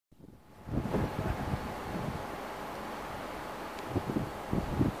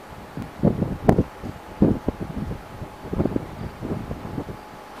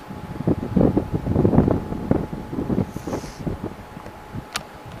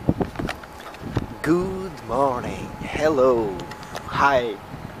Good morning. Hello. Hi.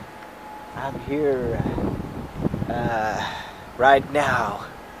 I'm here right now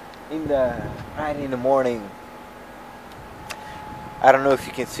right in the morning. I don't know if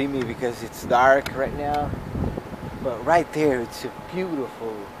you can see me because it's dark right now, but right there it's a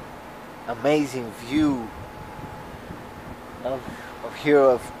beautiful, amazing view of here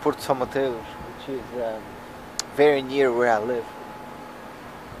of Porto São Mateus, which is very near where I live.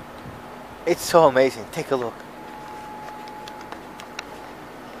 It's so amazing. Take a look.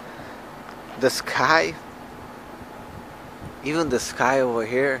 The sky, even the sky over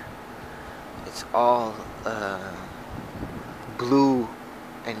here, it's all blue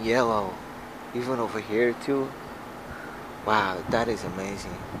and yellow. Even over here too. Wow, that is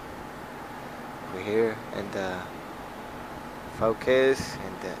amazing. Over here and focus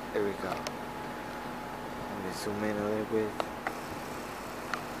and there we go. Let me zoom in a little bit.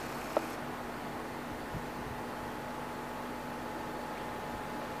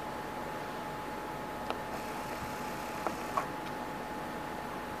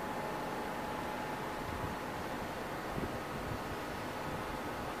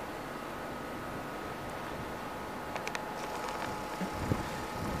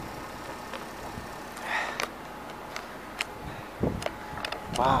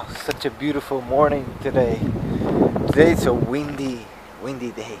 Wow, such a beautiful morning today. Today it's a windy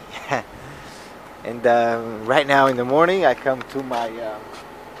day. And right now in the morning I come to my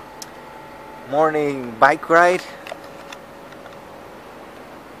morning bike ride.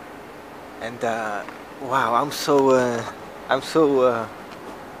 And wow,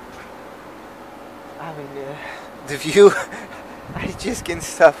 the view, I just can't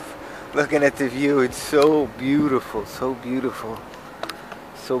stop looking at the view. It's so beautiful, so beautiful.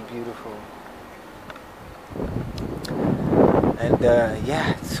 So beautiful. And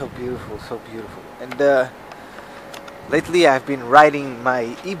yeah, it's so beautiful, so beautiful. And lately I've been writing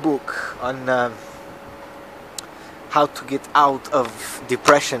my ebook on how to get out of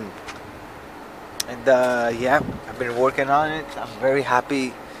depression. And yeah, I've been working on it. I'm very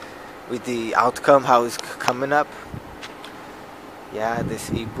happy with the outcome, how it's coming up. Yeah, this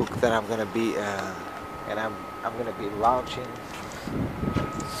ebook that I'm gonna be and I'm gonna be launching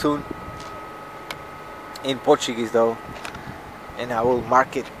soon in Portuguese though, and I will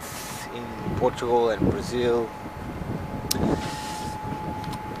market in Portugal and Brazil.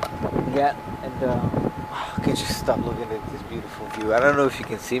 Yeah, and I can just stop looking at this beautiful view. I don't know if you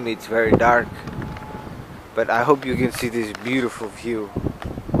can see me, it's very dark, but I hope you can see this beautiful view.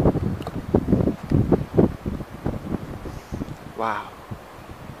 Wow,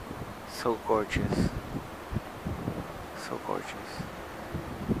 so gorgeous, so gorgeous.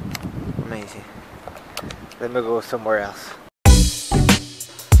 Amazing. Let me go somewhere else.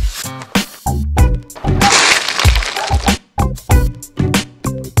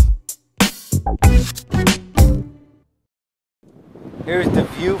 Here's the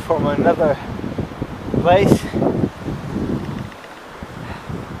view from another place.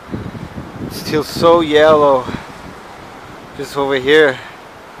 Still so yellow. Just over here.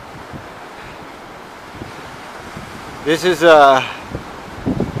 This is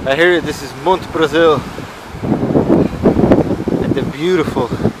I hear this is Monte Brazil, and the beautiful,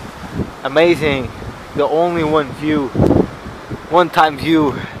 amazing, the only one-time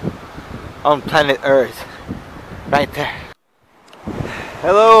view on planet Earth, right there.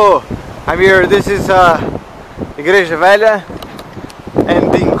 Hello, I'm here. This is Igreja Velha,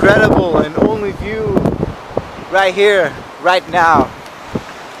 and the incredible and only view right here, right now,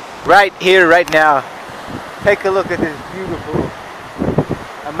 right here, right now. Take a look at this beautiful,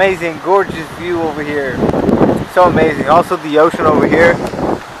 amazing, gorgeous view over here. So amazing. Also the ocean over here.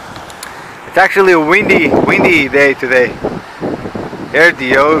 It's actually a windy day today. There's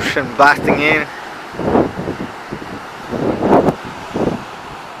the ocean blasting in.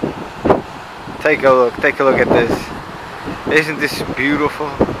 Take a look at this. Isn't this beautiful?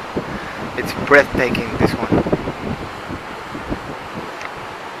 It's breathtaking, this one.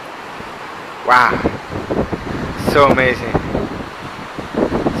 Wow. So amazing.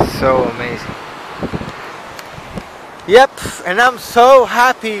 So amazing. Yep, and I'm so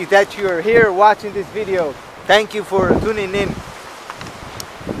happy that you're here watching this video. Thank you for tuning in.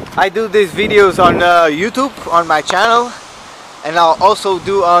 I do these videos on YouTube on my channel, and I'm also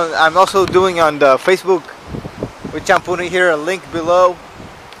doing on the Facebook, which I'm putting here a link below,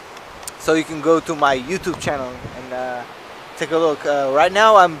 so you can go to my YouTube channel and take a look. Right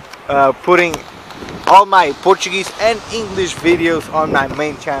now I'm putting all my Portuguese and English videos on my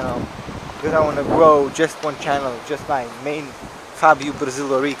main channel, because I want to grow just one channel, just my main Fábio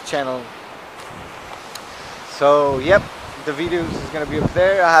Brasil Ourique channel. So yep, the videos is gonna be up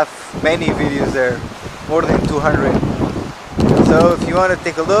there. I have many videos there, more than 200. So if you want to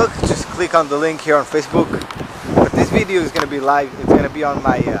take a look, just click on the link here on Facebook. But this video is gonna be live. It's gonna be on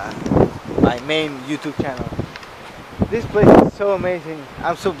my my main YouTube channel. This place is so amazing.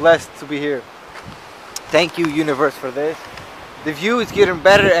 I'm so blessed to be here. Thank you, universe, for this. The view is getting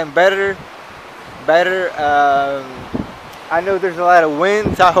better and better. I know there's a lot of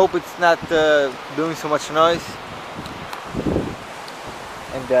wind. I hope it's not doing so much noise.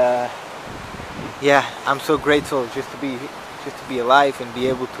 And yeah, I'm so grateful just to be alive and be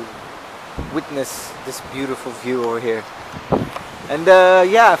able to witness this beautiful view over here. And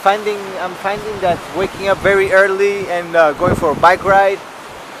yeah, I'm finding that waking up very early and going for a bike ride,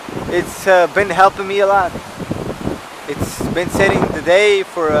 it's been helping me a lot. It's been setting the day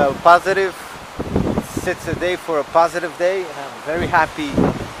for a positive. Sets the day for a positive day, and I'm very happy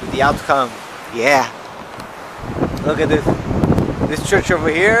with the outcome. Yeah. Look at this. This church over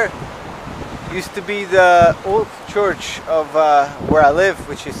here used to be the old church of where I live,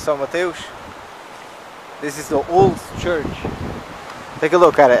 which is São Mateus. This is the old church. Take a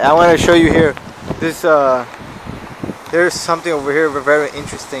look at it. I want to show you here. This there's something over here very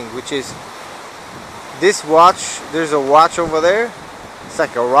interesting, which is this watch. There's a watch over there. It's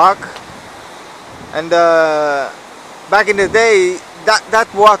like a rock. And back in the day, that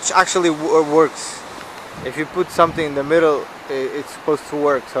watch actually works. If you put something in the middle, it's supposed to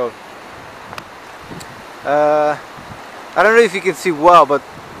work. So I don't know if you can see well, but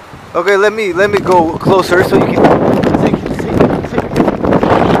okay, let me go closer so you can see.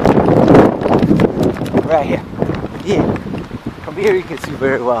 Right here. Yeah, from here you can see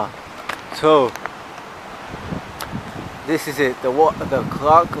very well. So this is it. The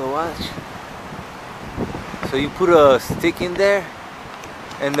clock, the watch. So you put a stick in there,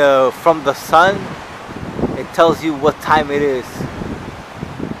 and from the sun, it tells you what time it is.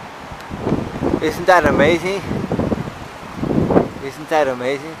 Isn't that amazing? Isn't that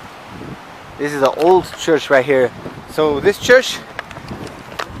amazing? This is an old church right here. So this church,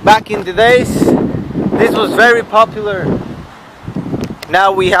 back in the days, this was very popular.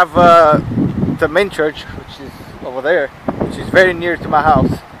 Now we have the main church, which is over there, which is very near to my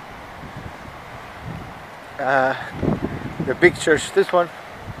house. The big church, this one,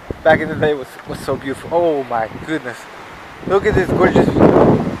 back in the day was so beautiful. Oh my goodness. Look at this gorgeous view.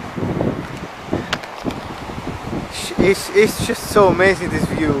 It's just so amazing, this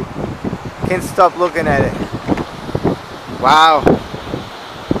view. Can't stop looking at it. Wow.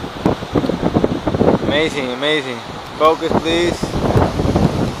 Amazing, amazing. Focus, please.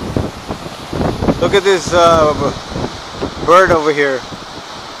 Look at this bird over here.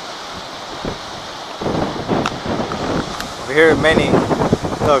 Here many,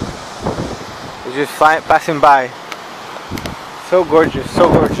 look, they're just passing by. So gorgeous, so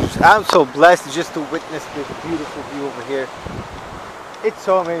gorgeous. I'm so blessed just to witness this beautiful view over here. It's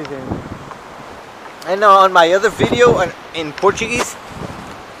so amazing. And on my other video in Portuguese,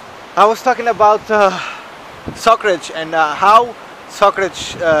 I was talking about Socrates and how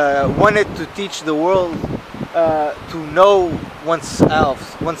Socrates wanted to teach the world to know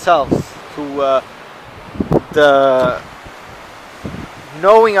oneself, to the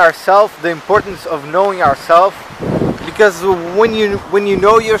knowing ourselves, the importance of knowing ourselves, because when you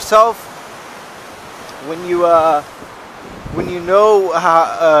know yourself, when you know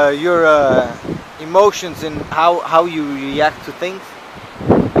how, your emotions and how you react to things,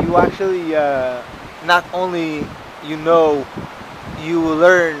 you actually not only you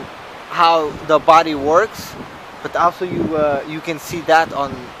learn how the body works, but also you can see that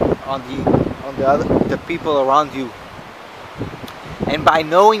on the people around you. And by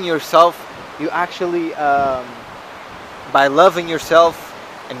knowing yourself, you actually, by loving yourself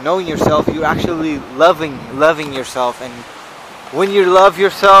and knowing yourself, you're actually loving yourself. And when you love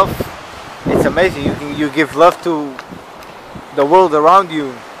yourself, it's amazing. You give love to the world around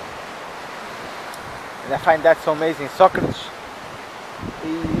you. And I find that so amazing. Socrates,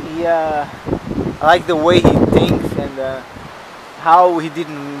 I like the way he thinks and how he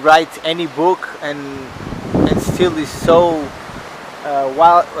didn't write any book and still is so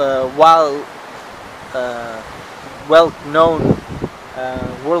well known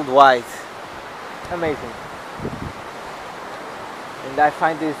worldwide. Amazing. And I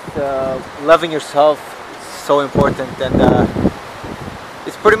find this loving yourself so important, and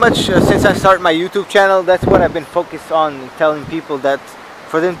it's pretty much since I started my YouTube channel, that's what I've been focused on, telling people that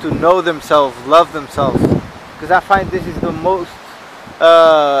for them to know themselves, love themselves, because I find this is the most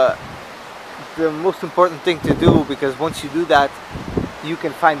important thing to do, because once you do that, you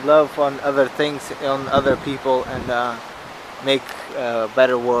can find love on other things, on other people, and make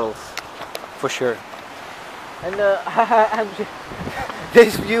better worlds for sure. And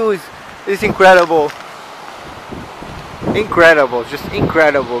this view is incredible, incredible, just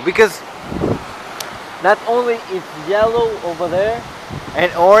incredible, because not only it's yellow over there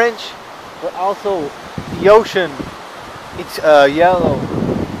and orange, but also the ocean, it's yellow.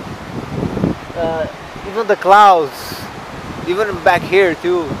 Even the clouds, even back here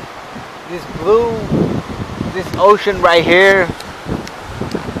too, this blue, this ocean right here.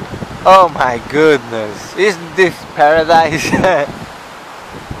 Oh my goodness, isn't this paradise?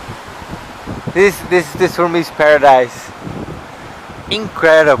 This for me is paradise.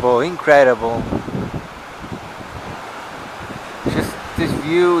 Incredible, incredible. Just this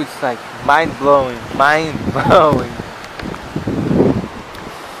view, it's like mind blowing, mind blowing.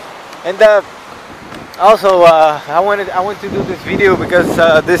 And also, I want to do this video because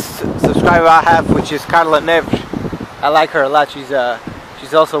this subscriber I have, which is Carla Neves, I like her a lot. She's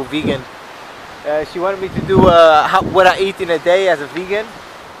also vegan. She wanted me to do what I eat in a day as a vegan,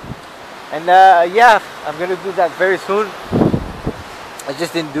 and yeah, I'm gonna do that very soon. I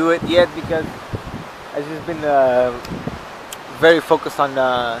just didn't do it yet because I've just been very focused on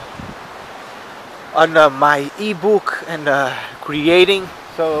my ebook and creating.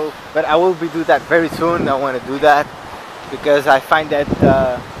 So, but I will do that very soon. I want to do that because I find that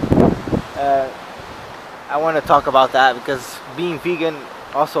I want to talk about that, because being vegan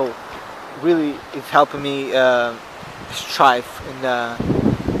also really is helping me strive, and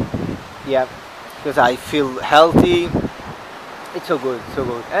yeah, because I feel healthy. It's so good, so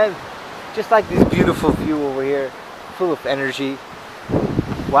good. And just like this beautiful view over here, full of energy.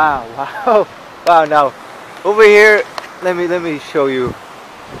 Wow, wow, wow. Now over here, let me show you.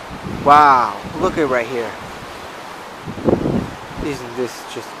 Wow, look at right here. Isn't this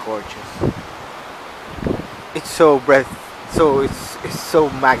just gorgeous? It's so it's so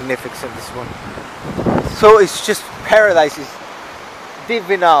magnificent, this one. So it's just paradise. It's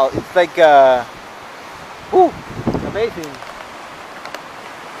divinal. It's like ooh, amazing.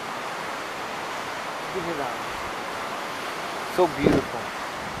 Divinal. So beautiful.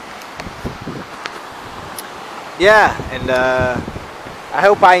 Yeah, and I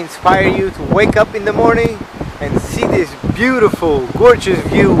hope I inspire you to wake up in the morning and see this beautiful, gorgeous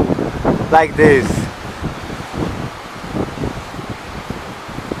view like this.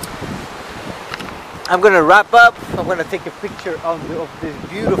 I'm gonna wrap up. I'm gonna take a picture of this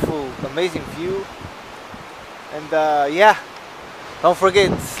beautiful, amazing view. And yeah, don't forget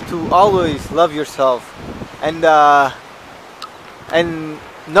to always love yourself and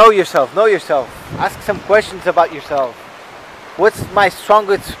know yourself. Know yourself. Ask some questions about yourself. What's my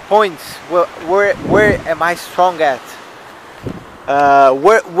strongest points? Where am I strong at?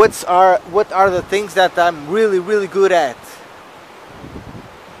 What are the things that I'm really good at?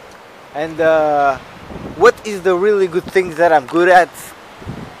 And what is the really good things that I'm good at?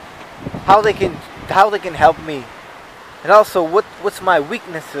 How they can help me? And also, what's my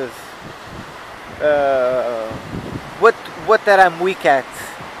weaknesses? What that I'm weak at?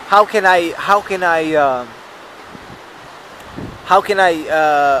 How can I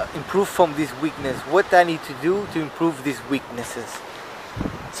improve from this weakness? What I need to do to improve these weaknesses?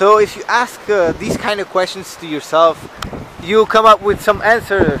 So if you ask these kind of questions to yourself, you'll come up with some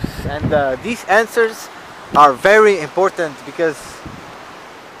answers, and these answers are very important, because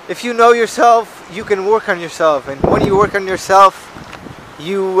if you know yourself, you can work on yourself, and when you work on yourself,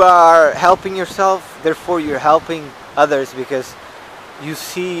 you are helping yourself, therefore you're helping others, because you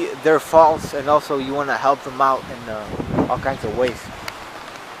see their faults and also you want to help them out in all kinds of ways.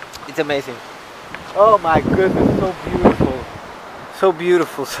 It's amazing. Oh my goodness, so beautiful, so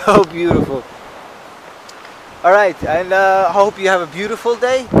beautiful, so beautiful. Alright, and I hope you have a beautiful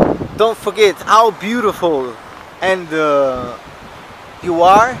day. Don't forget how beautiful and you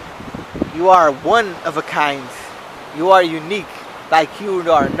are. You are one of a kind. You are unique, like you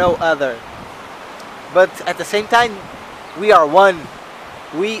are no other. But at the same time, we are one.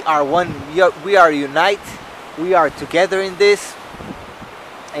 We are one. We are unite. We are together in this,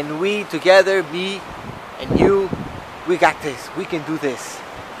 and we together, me and you, we got this. We can do this.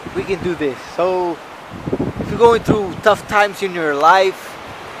 We can do this. So if you're going through tough times in your life,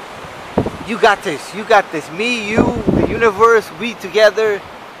 you got this. You got this. Me, you, the universe, we together,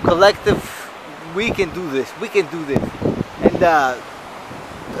 collective, we can do this. We can do this. And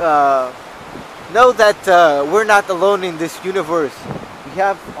know that we're not alone in this universe. We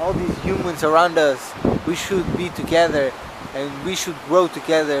have all these humans around us. We should be together, and we should grow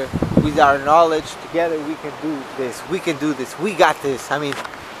together. with our knowledge. Together we can do this. We can do this. We got this. I mean,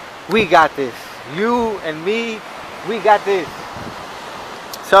 we got this. You and me, we got this.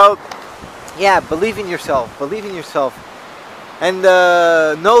 So yeah, believe in yourself. Believe in yourself, and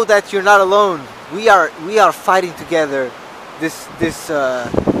know that you're not alone. We are fighting together. This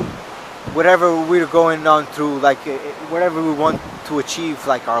whatever we're going on through, like whatever we want to achieve,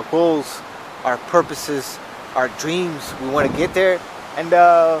 like our goals, our purposes, our dreams. We want to get there, and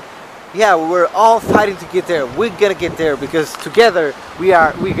yeah, we're all fighting to get there. We're gonna get there because together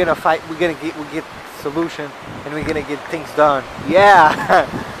we're gonna fight. We get solution, and we're gonna get things done. Yeah,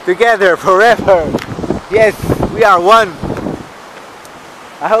 together forever. Yes, we are one.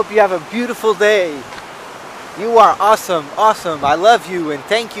 I hope you have a beautiful day. You are awesome, awesome. I love you, and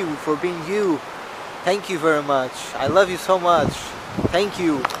thank you for being you. Thank you very much. I love you so much. Thank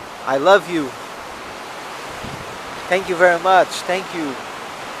you. I love you. Thank you very much. Thank you.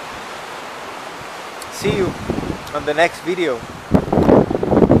 See you on the next video.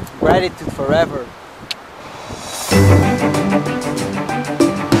 Gratitude forever.